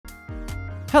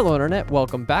Hello Internet,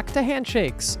 welcome back to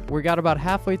Handshakes. We got about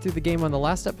halfway through the game on the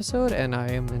last episode, and I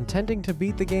am intending to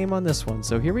beat the game on this one,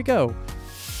 so here we go.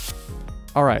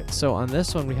 Alright, so on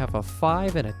this one we have a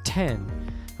 5 and a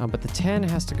 10, but the 10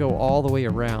 has to go all the way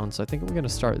around, so I think we're going to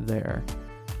start there.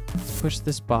 Let's push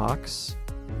this box,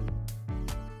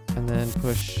 and then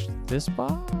push this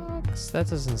box? That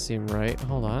doesn't seem right.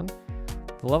 Hold on.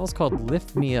 The level's called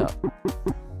Lift Me Up.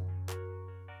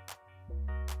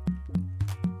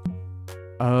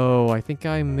 Oh, I think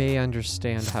I may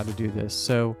understand how to do this.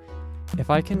 So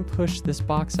if I can push this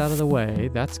box out of the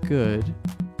way, that's good.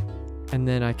 And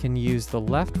then I can use the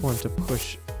left one to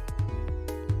push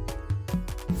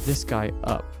this guy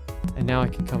up. And now I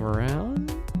can come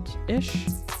around-ish.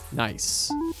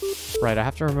 Nice. Right, I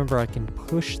have to remember I can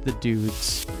push the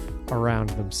dudes around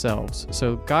themselves.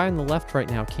 So guy on the left right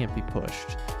now can't be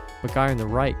pushed, but guy on the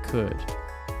right could.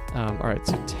 Alright,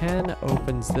 so 10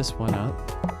 opens this one up.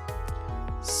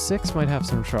 6 might have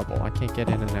some trouble. I can't get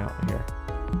in and out here.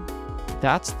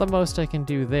 That's the most I can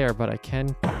do there, but I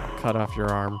can cut off your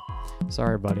arm.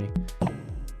 Sorry, buddy.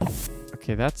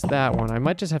 Okay, that's that one. I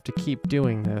might just have to keep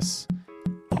doing this.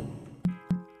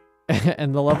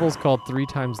 And the level's called 3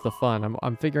 times the fun.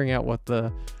 I'm figuring out what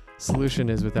the solution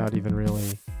is without even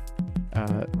really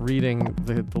reading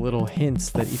the little hints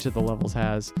that each of the levels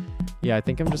has. Yeah, I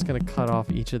think I'm just going to cut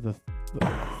off each of the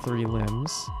 3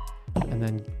 limbs. And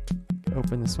then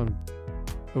open this one.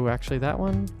 Oh, actually that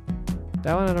one I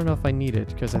don't know if I need it,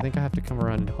 because I think I have to come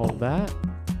around and hold that.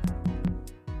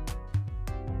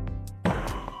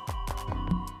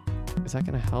 Is that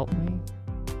gonna help me?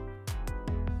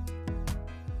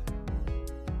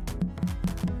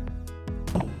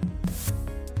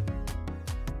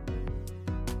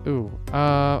 Ooh,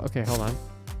 okay, hold on.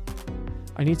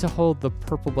 I need to hold the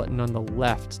purple button on the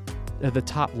left, the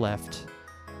top left.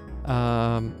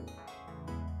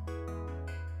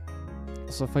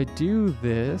 So if I do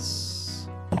this,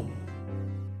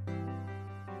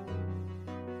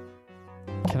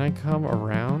 can I come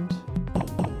around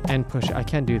and push it? I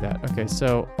can do that. Okay,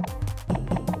 so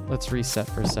let's reset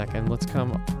for a second. Let's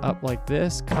come up like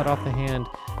this, cut off the hand.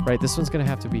 Right, this one's gonna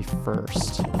have to be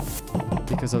first,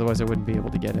 because otherwise I wouldn't be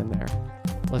able to get in there.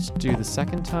 Let's do the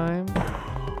second time.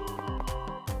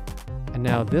 And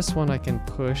now this one I can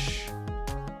push.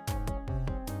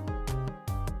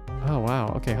 Oh, wow.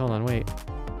 Okay, hold on, wait.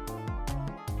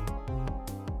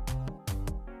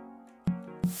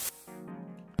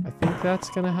 I think that's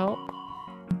gonna help.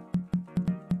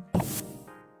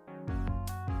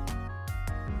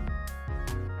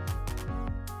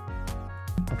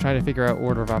 I'm trying to figure out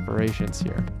order of operations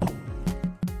here.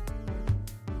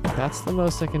 That's the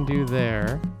most I can do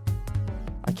there.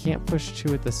 I can't push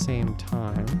 2 at the same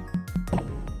time.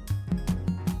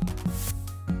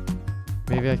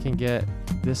 Maybe I can get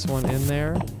this one in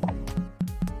there,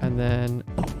 and then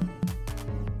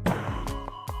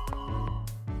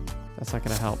that's not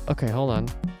gonna help. Okay, hold on.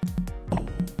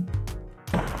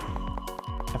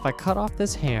 If I cut off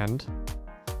this hand,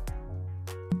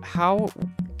 how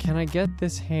can I get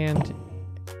this hand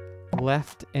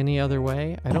left any other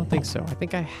way? I don't think so. I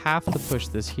think I have to push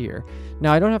this here.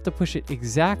 Now, I don't have to push it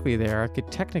exactly there. I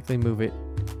could technically move it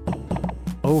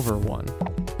over one.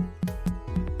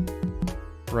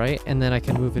 Right? And then I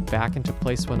can move it back into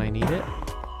place when I need it.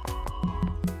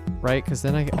 Right? Because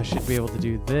then I should be able to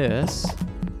do this.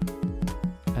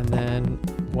 And then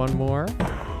one more.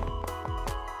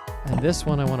 And this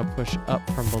one I want to push up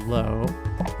from below.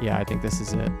 Yeah, I think this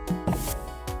is it.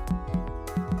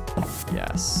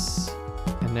 Yes.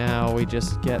 And now we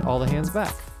just get all the hands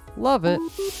back. Love it.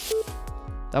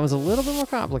 That was a little bit more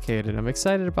complicated. I'm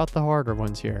excited about the harder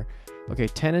ones here. Okay,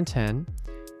 10 and 10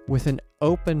 with an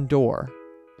open door.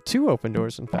 2 open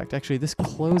doors, in fact. Actually, this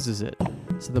closes it.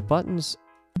 So the buttons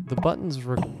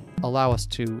allow us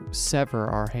to sever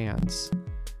our hands.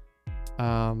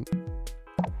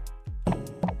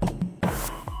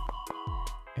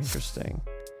 Interesting.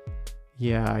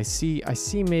 Yeah, I see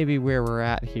maybe where we're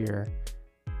at here.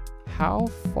 How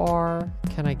far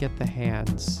can I get the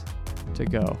hands to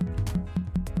go?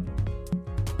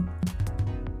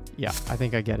 Yeah, I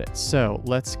think I get it. So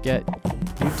let's get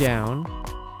you down.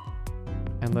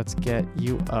 And let's get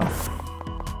you up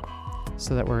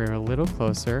so that we're a little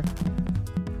closer.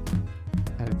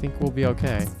 And I think we'll be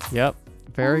okay. Yep,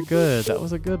 very good. That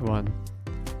was a good one.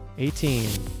 18.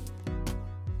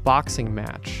 Boxing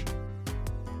match.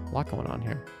 A lot going on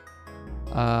here.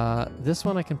 This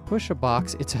one I can push a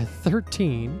box. It's a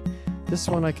 13. This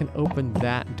one I can open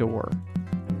that door.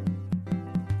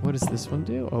 What does this one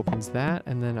do? Opens that,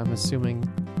 and then I'm assuming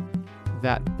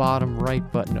that bottom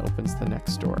right button opens the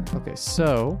next door. Okay,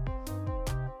 so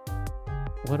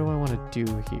what do I want to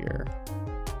do here?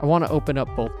 I want to open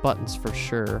up both buttons for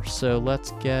sure. So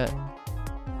let's get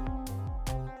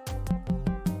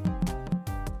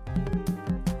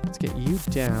you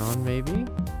down, maybe.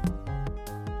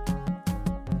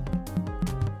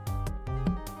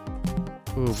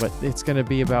 Ooh, but it's going to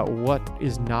be about what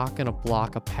is not going to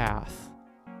block a path.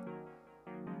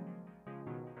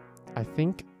 I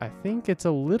think it's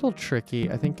a little tricky.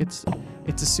 I think it's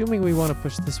assuming we want to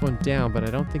push this one down, but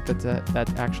I don't think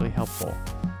that's actually helpful.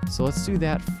 So let's do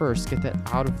that first, get that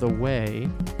out of the way,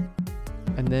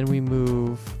 and then we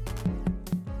move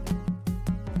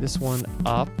this one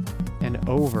up and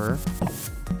over,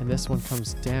 and this one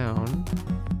comes down,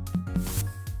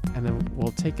 and then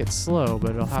we'll take it slow,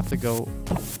 but it'll have to go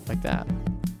like that.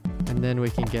 And then we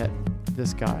can get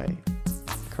this guy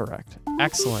correct.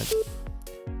 Excellent.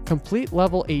 Complete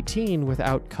level 18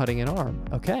 without cutting an arm.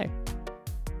 Okay.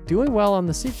 Doing well on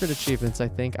the secret achievements, I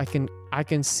think. I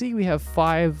can see we have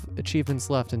 5 achievements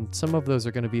left, and some of those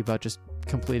are going to be about just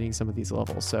completing some of these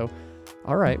levels. So,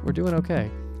 all right, we're doing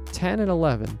okay. 10 and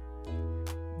 11.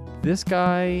 This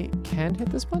guy can hit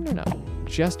this button or no?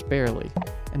 Just barely.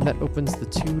 And that opens the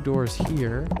 2 doors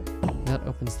here. And that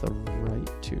opens the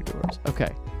right 2 doors.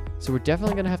 Okay. So we're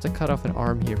definitely going to have to cut off an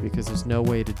arm here because there's no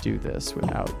way to do this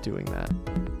without doing that.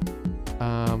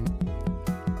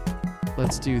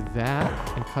 Let's do that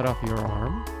and cut off your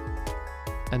arm.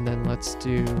 And then let's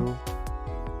do...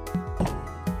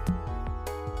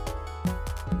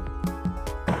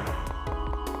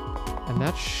 And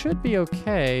that should be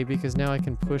okay because now I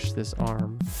can push this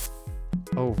arm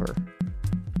over.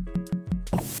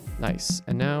 Nice.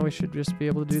 And now we should just be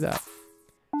able to do that.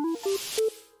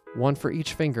 1 for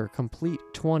each finger. Complete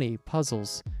 20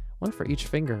 puzzles. 1 for each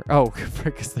finger. Oh,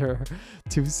 because there are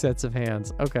 2 sets of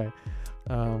hands. Okay.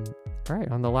 All right,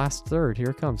 on the last third, here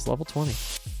it comes. Level 20.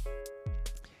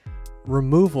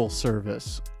 Removal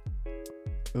service.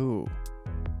 Ooh.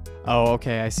 Oh,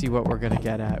 okay, I see what we're gonna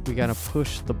get at. We gotta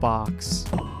push the box.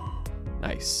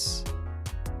 Nice.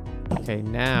 Okay,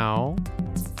 now...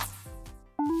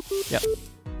 Yep,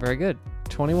 very good.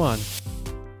 21.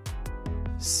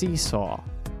 Seesaw.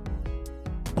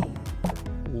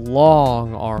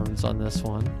 Long arms on this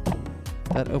one.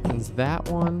 That opens that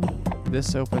one.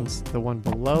 This opens the one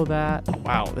below that.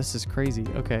 Wow, this is crazy.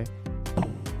 Okay.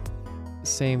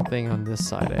 Same thing on this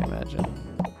side, I imagine.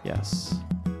 Yes.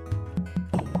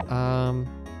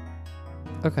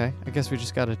 Okay, I guess we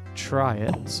just gotta try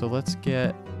it. So let's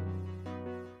get...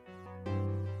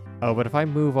 Oh, but if I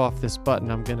move off this button,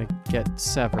 I'm gonna get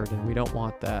severed, and we don't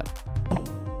want that.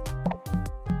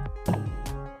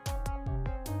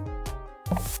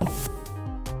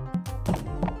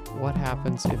 What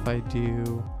happens if I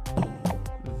do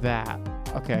that?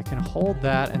 Okay, I can hold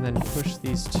that and then push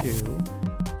these 2.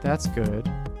 That's good.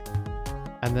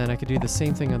 And then I could do the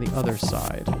same thing on the other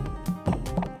side.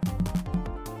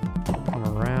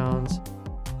 Come around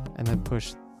and then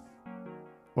push.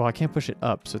 Well, I can't push it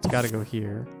up, so it's got to go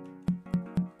here.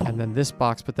 And then this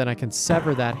box, but then I can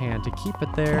sever that hand to keep it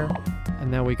there.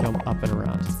 And now we come up and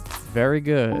around. Very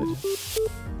good.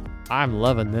 I'm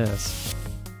loving this.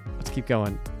 Let's keep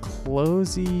going.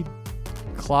 Closey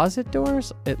closet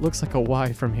doors? It looks like a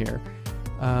Y from here.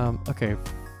 Okay,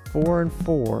 4 and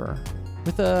 4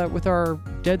 with our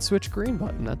dead switch green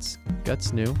button.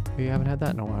 That's new. We haven't had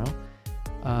that in a while.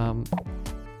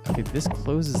 Okay, this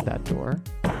closes that door.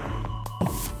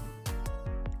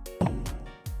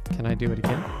 Can I do it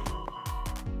again?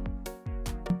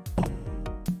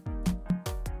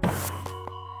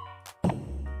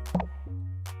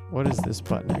 What does this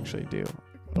button actually do?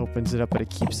 Opens it up, but it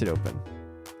keeps it open.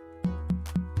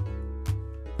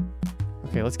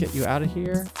 Okay, let's get you out of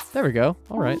here. There we go.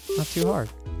 All right, not too hard.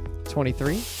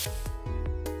 23.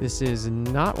 This is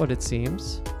not what it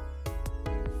seems.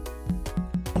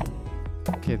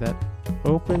 Okay, that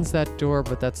opens that door,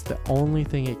 but that's the only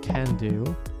thing it can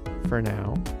do for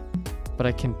now. But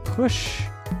I can push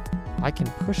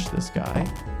this guy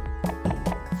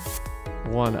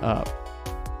 1 up.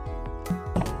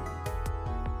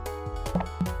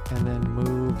 And then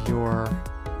move your...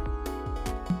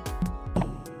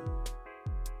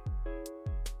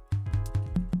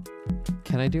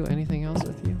 Can I do anything else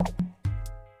with you?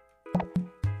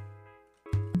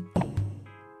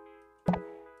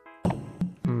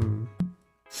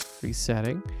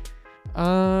 Resetting.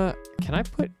 Can I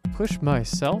push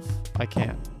myself? I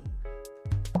can.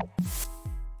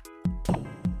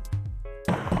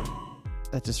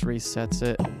 That just resets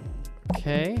it.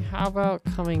 Okay, how about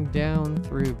coming down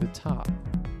through the top?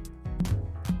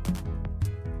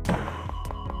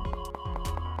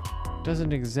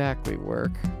 Doesn't exactly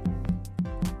work.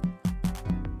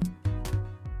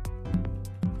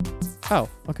 Oh,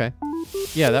 okay.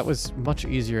 Yeah, that was much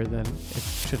easier than it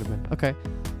should have been. Okay.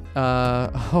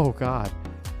 Oh god.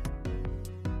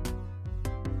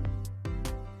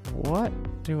 What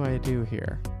do I do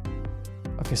here?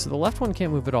 Okay, so the left one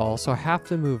can't move at all, so I have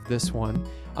to move this one.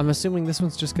 I'm assuming this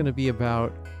one's just going to be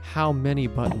about how many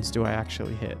buttons do I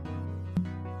actually hit.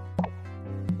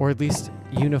 Or at least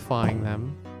unifying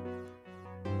them.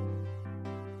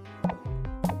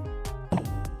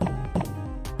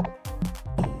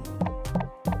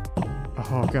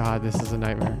 Oh god, this is a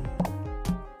nightmare.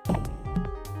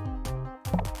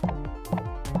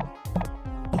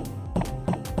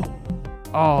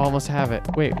 Oh, almost have it.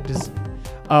 Wait, does...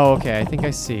 Oh, okay, I think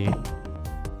I see.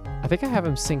 I think I have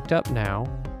him synced up now.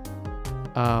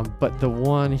 But the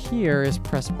one here is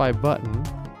pressed by button.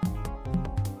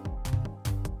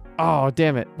 Oh,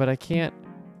 damn it, but I can't...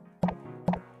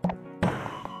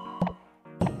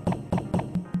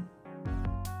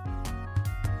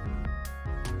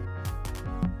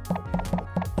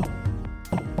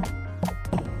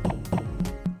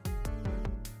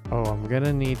 Oh, I'm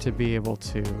gonna need to be able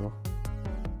to...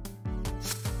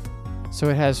 So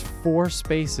it has 4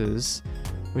 spaces,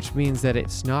 which means that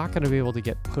it's not going to be able to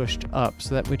get pushed up.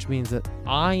 So that which means that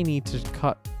I need to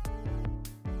cut...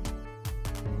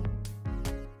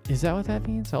 Is that what that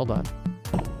means? Hold on.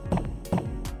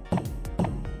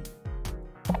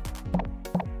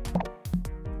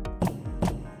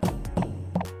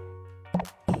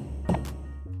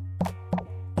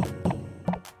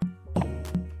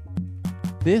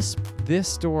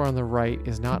 This door on the right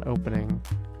is not opening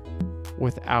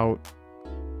without...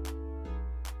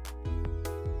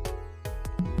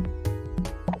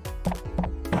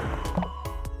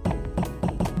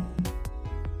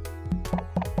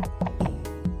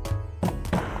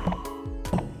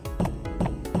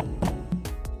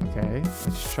 Okay,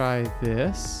 let's try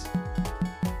this.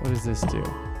 What does this do?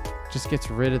 Just gets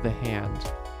rid of the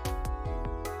hand.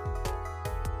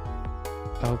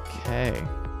 Okay.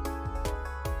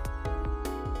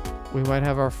 We might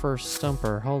have our first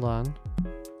stumper. Hold on.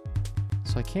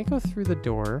 So I can't go through the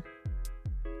door.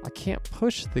 I can't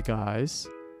push the guys.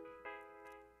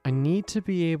 I need to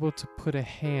be able to put a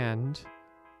hand.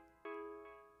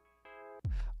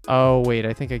 Oh, wait,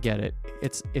 I think I get it.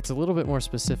 It's a little bit more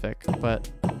specific, but...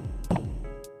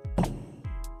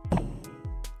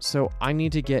 So I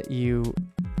need to get you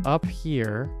up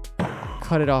here,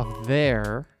 cut it off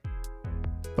there,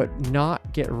 but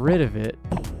not get rid of it.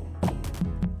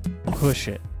 Push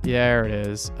it. There it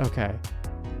is. Okay.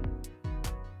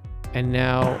 And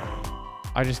now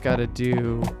I just gotta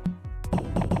do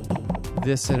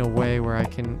this in a way where I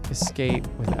can escape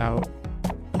without...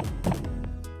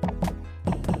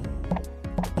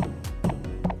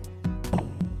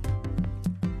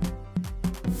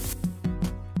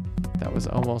 That was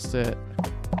almost it.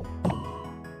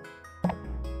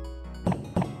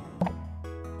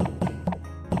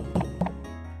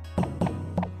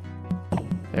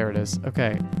 There it is.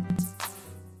 Okay.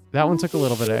 That one took a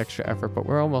little bit of extra effort, but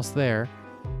we're almost there.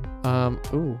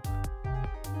 Ooh.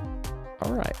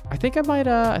 All right. I think I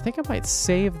might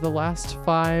save the last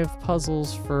 5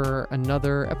 puzzles for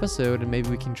another episode, and maybe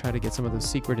we can try to get some of those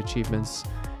secret achievements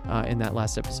in that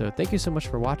last episode. Thank you so much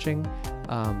for watching.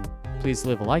 Please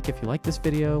leave a like if you like this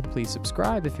video. Please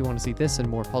subscribe if you want to see this and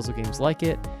more puzzle games like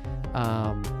it.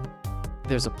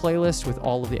 There's a playlist with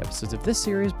all of the episodes of this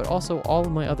series, but also all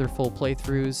of my other full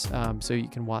playthroughs, so you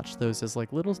can watch those as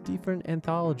like little different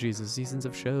anthologies of seasons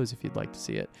of shows if you'd like to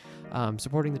see it.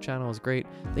 Supporting the channel is great.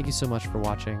 Thank you so much for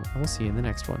watching, and we'll see you in the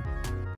next one.